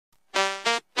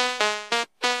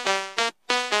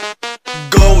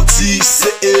T,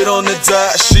 sit it on the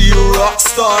dot. She a rock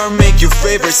star, make your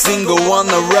favorite single on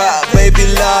the rap. Baby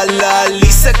la la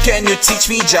Lisa, can you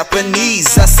teach me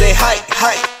Japanese? I say hi,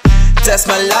 hi. That's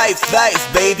my life,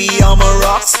 baby, I'm a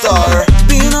rock star.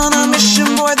 Been on a mission,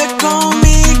 boy, they call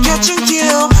me catch and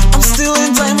kill. I'm still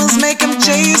in diamonds, make them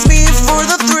chase me for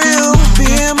the thrill.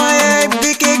 BMIA,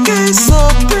 BKK, so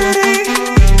pretty.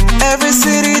 Every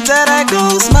city that I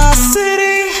go's my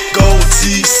city. Gold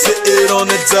T, sit it on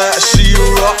the dot. She a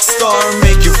rock star,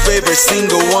 make your favorite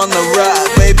single on the rap.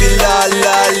 Baby la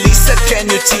la Lisa, can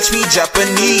you teach me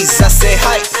Japanese? I say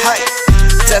hi, hi.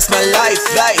 That's my life,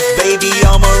 baby,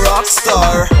 I'm a rock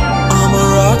star. I'm a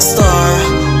rock star,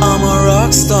 I'm a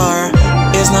rock star.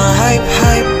 It's not hype,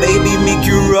 baby, make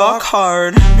you rock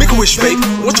hard. Make a wish, babe,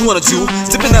 what you wanna do?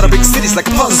 Dipping out of big cities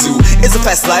like a Ponzu. It's a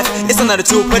fast life, it's an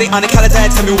attitude. Put it on a calendar,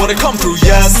 tell me wanna come through.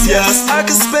 Yes, yes, I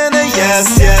can spend it,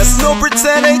 yes, yes. No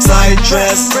pretending, tight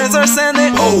dress. Friends are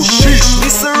sending, oh sheesh,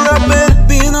 Lisa rapping.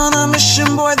 Been on a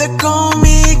mission, boy, they call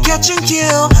me catch and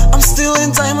kill. I'm still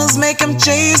in diamonds, make them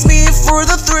chase me for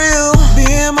the thrill.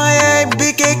 BMIA,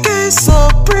 BKK, so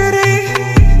pretty.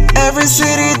 Every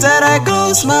city that I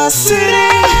go's my city.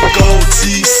 Gold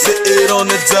T, sit it on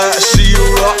the dot. She a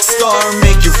rock star,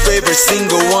 make your favorite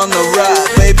single on the rap.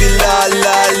 Baby la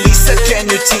la Lisa, can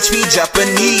you teach me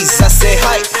Japanese? I say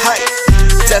hi, hi.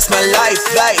 That's my life,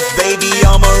 baby,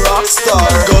 I'm a rock star.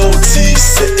 Gold T,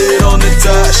 sit it on the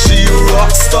dot. She a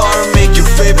rock star, make your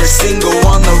favorite single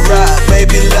on the rap.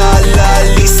 Baby la la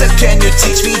Lisa, can you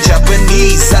teach me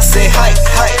Japanese? I say hi,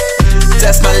 hi.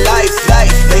 That's my life,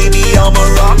 baby, I'm a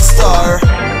rock star.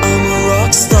 I'm a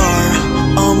rock star,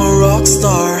 I'm a rock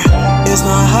star. It's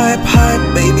not hype,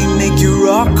 baby, make you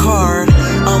rock hard.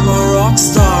 I'm a rock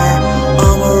star,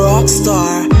 I'm a rock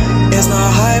star. It's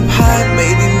not hype,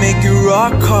 baby, make you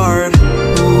rock hard.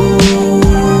 Ooh,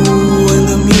 when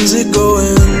the music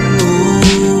going,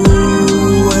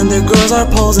 ooh, when the girls are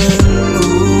posing,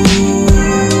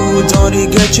 ooh, don't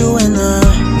it get you in the?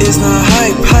 It's not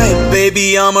hype,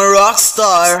 baby, I'm a rock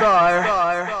star.